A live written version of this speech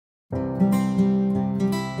Hey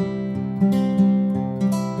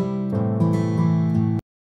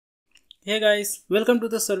guys, welcome to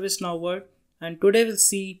the ServiceNow world, and today we'll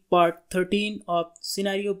see part 13 of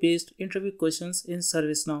scenario based interview questions in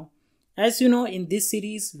ServiceNow. As you know, in this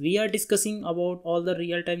series we are discussing about all the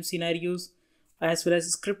real-time scenarios as well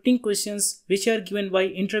as scripting questions which are given by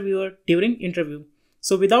interviewer during interview.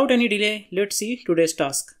 So without any delay, let's see today's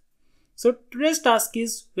task. So today's task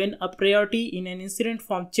is when a priority in an incident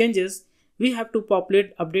form changes, we have to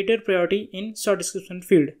populate updated priority in short description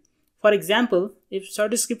field. For example, if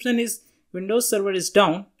short description is Windows Server is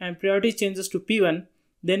down and priority changes to P1,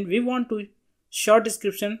 then we want to short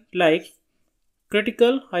description like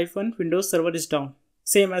critical-Windows Server is down.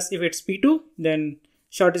 Same as if it's P2, then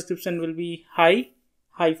short description will be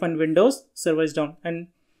high-Windows Server is down, and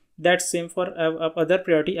that's same for other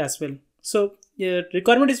priority as well. So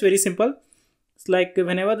requirement is very simple. It's like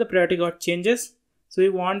whenever the priority got changes, so we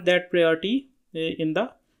want that priority in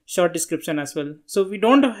the short description as well. So we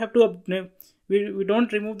don't have to we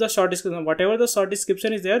don't remove the short description. Whatever the short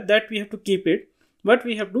description is there, that we have to keep it, but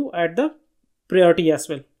we have to add the priority as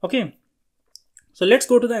well. Okay, so let's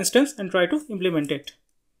go to the instance and try to implement it.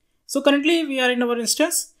 So currently we are in our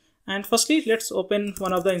instance, and firstly let's open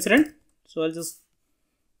one of the incident. So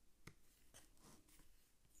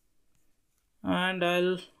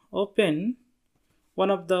I'll open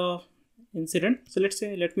one of the incident. So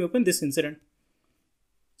let me open this incident.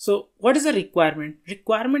 So what is the requirement?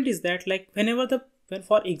 Requirement is that like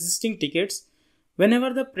for existing tickets,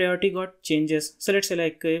 whenever the priority got changes, so let's say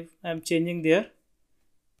like if I'm changing there,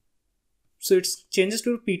 so it changes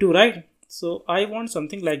to P2, right? So I want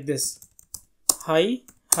something like this: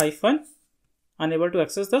 unable to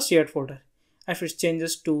access the shared folder. If it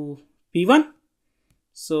changes to P1,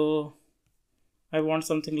 so I want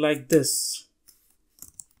something like this: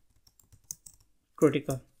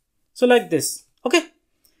 critical. So like this. Okay.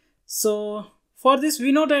 So for this,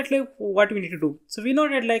 we know that like what we need to do. So we know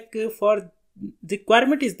that like for the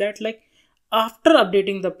requirement is that like after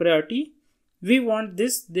updating the priority, we want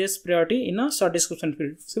this priority in a short description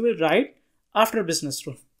field. So we'll write after business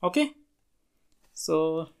rule. Okay.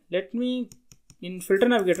 So let me in filter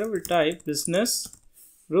navigator we'll type business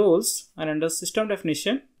rules and under system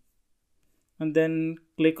definition, and then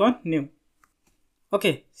click on new.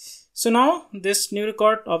 Okay. So now this new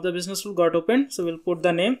record of the business rule got opened. So we'll put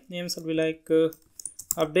the name shall be like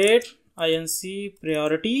update inc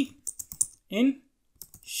priority in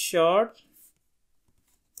short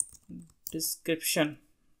description.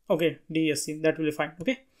 Okay, DSC, that will be fine.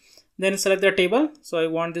 Okay, then select the table. So I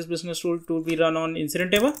want this business rule to be run on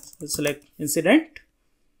incident table. We'll select incident.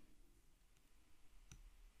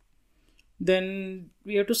 Then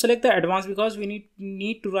we have to select the advanced because we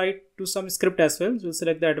need to write to some script as well. So we'll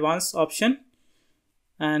select the advanced option,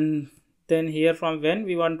 and then here from when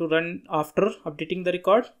we want to run after updating the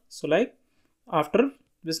record. So like after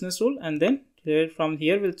business rule, and then from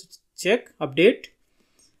here we'll check update.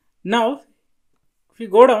 Now if we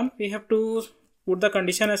go down, we have to put the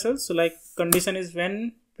condition as well. So like condition is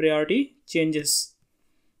when priority changes.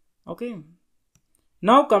 Okay.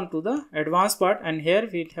 Now come to the advanced part, and here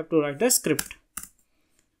we have to write the script.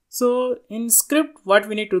 So in script, what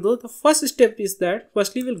we need to do, the first step is that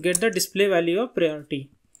firstly we'll get the display value of priority.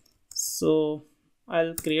 So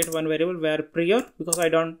I'll create one variable where prior, because I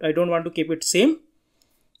don't want to keep it same,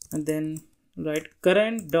 and then write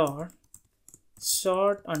current dot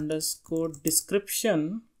short underscore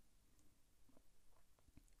description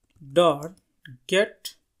dot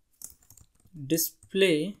get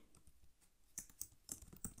display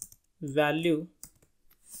value.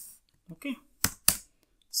 Okay,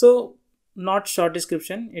 so not short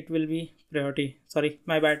description, it will be priority. Sorry,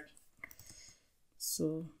 my bad.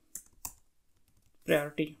 So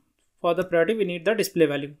priority, for the priority we need the display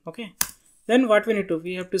value. Okay, then what we need to,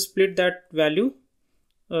 we have to split that value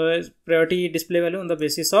priority display value on the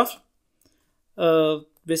basis of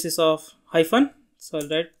hyphen. So I'll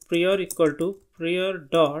write prior equal to prior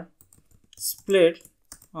dot split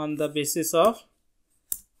on the basis of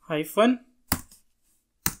hyphen.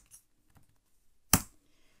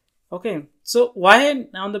 Okay, so why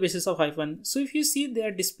on the basis of hyphen? So if you see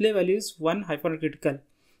their display value is 1 hyphen critical,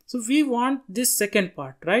 so we want this second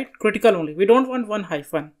part, right? Critical only, we don't want 1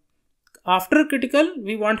 hyphen. After critical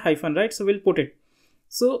we want hyphen, right? So we'll put it.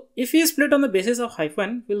 So if we split on the basis of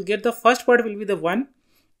hyphen, we'll get the first part will be the 1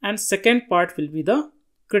 and second part will be the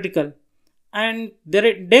critical, and their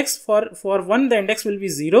index for 1 the index will be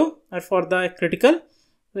 0, or for the critical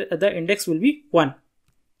the index will be 1.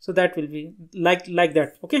 So that will be like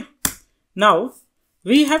that. Okay, now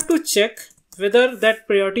we have to check whether that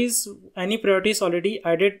any priority is already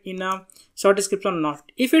added in a short description or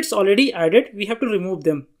not. If it's already added, we have to remove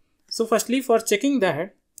them. So firstly, for checking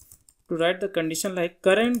that, to write the condition like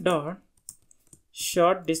current dot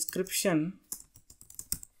short description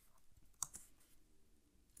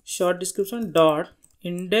dot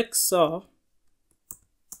index of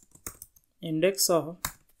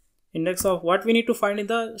what we need to find in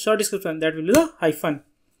the short description, that will be the hyphen.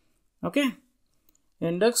 Okay,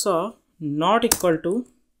 index of not equal to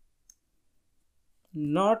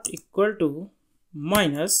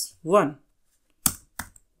 -1.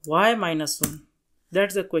 Why -1?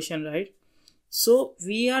 That's the question, right? So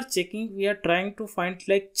we are trying to find,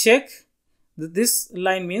 like, check. This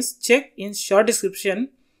line means check in short description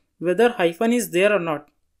whether hyphen is there or not.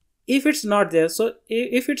 If it's not there, so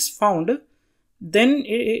if it's found, then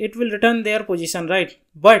it will return their position, right?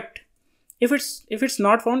 But if it's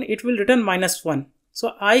not found, it will return -1.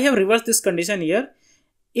 So I have reversed this condition here.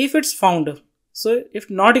 If it's found, so if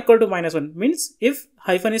not equal to -1 means if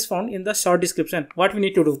hyphen is found in the short description, what we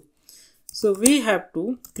need to do? So we have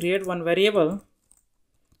to create one variable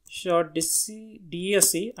short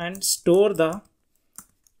dsc and store the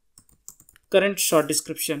current short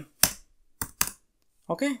description.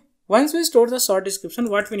 Okay, once we store the short description,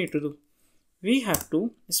 what we need to do? We have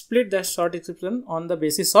to split the short description on the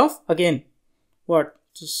basis of, again, what?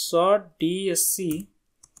 So short dsc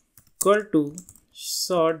equal to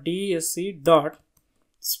short dsc dot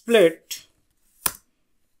split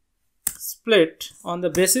on the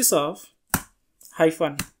basis of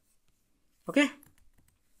hyphen. Okay,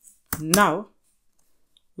 now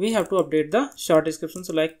we have to update the short description.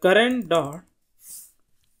 So like current dot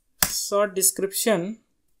short description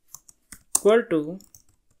equal to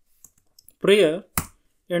prior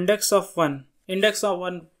index of 1. Index of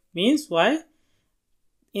 1 means, why?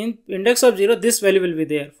 In index of 0, this value will be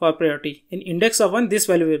there for priority. In index of 1, this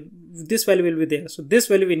value will be there. So this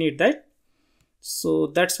value we need that. So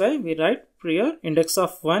that's why we write prior index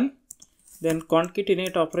of 1, then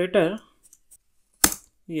concatenate operator.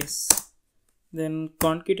 Yes, then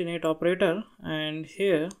concatenate operator, and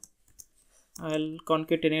here I'll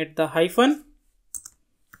concatenate the hyphen,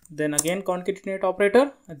 then again concatenate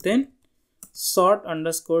operator, and then sort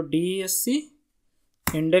underscore dsc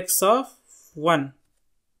index of 1.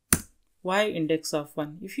 Why index of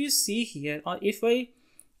 1? If you see here, or if I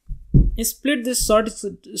split this short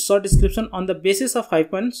description on the basis of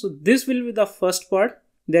hyphen, so this will be the first part,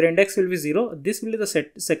 their index will be 0. This will be the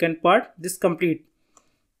second part, this will be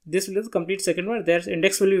the complete second part, their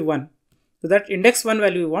index will be 1. So that index 1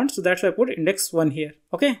 value we want, so that's why I put index 1 here.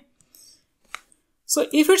 Okay, so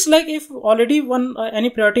if it's like, if already any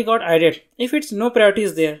priority got added, if it's no priority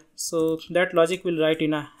is there, so that logic will write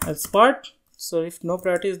in a else part. So if no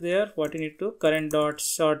priority is there, what you need to, current dot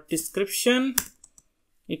short description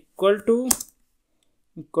equal to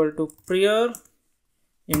prior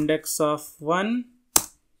index of 1,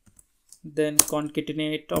 then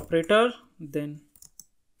concatenate operator, then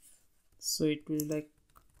so it will be like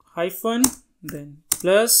hyphen, then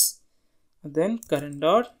plus, then current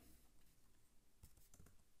dot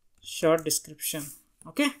short description.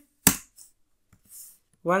 Okay,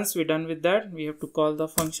 once we're done with that, we have to call the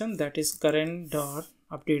function, that is current dot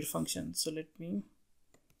update function. So let me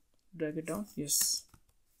drag it down. Yes,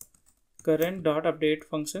 current dot update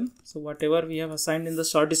function. So whatever we have assigned in the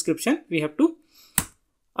short description, we have to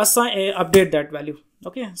update that value.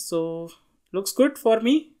 Okay, so looks good for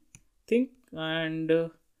me, think,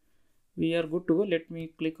 and we are good to go. Let me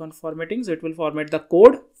click on formatting, so it will format the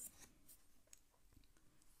code.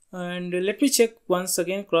 And let me check once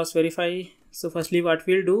again, cross verify. So firstly, what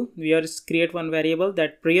we'll do, we are create one variable,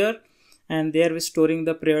 that prior, and there we're storing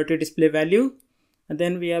the priority display value, and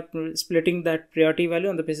then we are splitting that priority value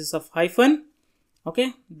on the basis of hyphen.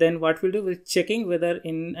 Okay, then what we'll do, we're checking whether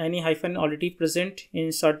in any hyphen already present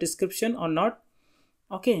in short description or not.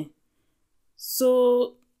 Okay,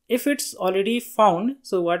 so if it's already found,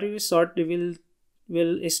 so what we sort, we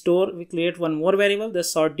create one more variable, the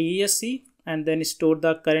sort dsc, and then store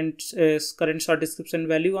the current short description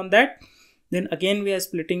value on that. Then again we are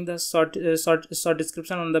splitting the short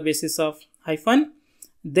description on the basis of hyphen.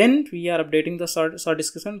 Then we are updating the short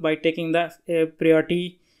description by taking the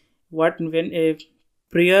priority when a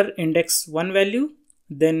prior index 1 value,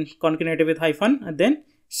 then concatenated with hyphen, and then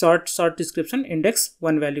short description index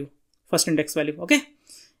 1 value, first index value. Okay,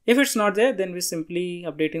 if it's not there, then we're simply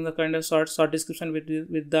updating the kind of short description with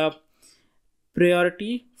the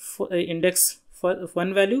priority index for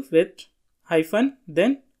 1 value with hyphen,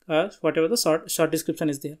 then whatever the short description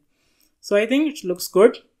is there. So I think it looks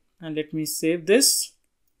good, and let me save this.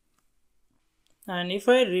 And if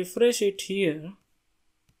I refresh it here,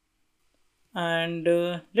 and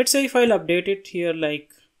let's say if I'll update it here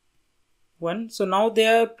like 1, so now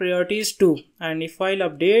their priority is 2, and if I'll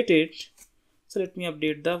update it, so let me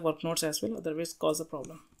update the work notes as well, otherwise cause a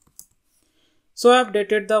problem. So I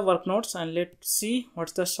updated the work notes, and let's see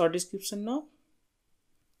what's the short description now.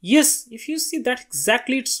 Yes, if you see that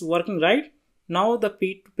exactly it's working right. Now the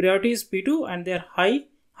priority is P2 and they're high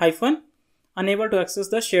hyphen unable to access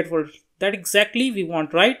the shared folder. That exactly we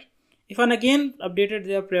want, right? If I again updated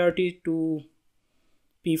their priority to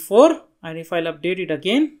P4, and if I'll update it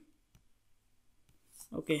again,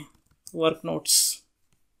 okay, work notes.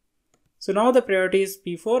 So now the priority is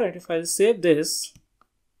P4, and if I'll save this,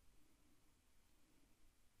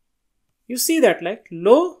 you see that like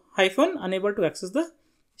low hyphen unable to access the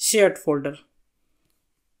shared folder.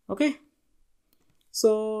 Okay,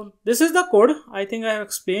 so this is the code. I think I have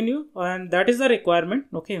explained you, and that is the requirement.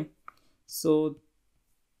 Okay, so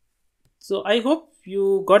I hope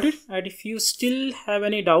you got it, and if you still have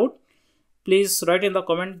any doubt, please write in the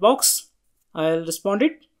comment box. I'll respond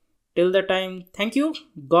it. Till the time, thank you.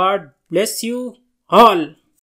 God bless you all.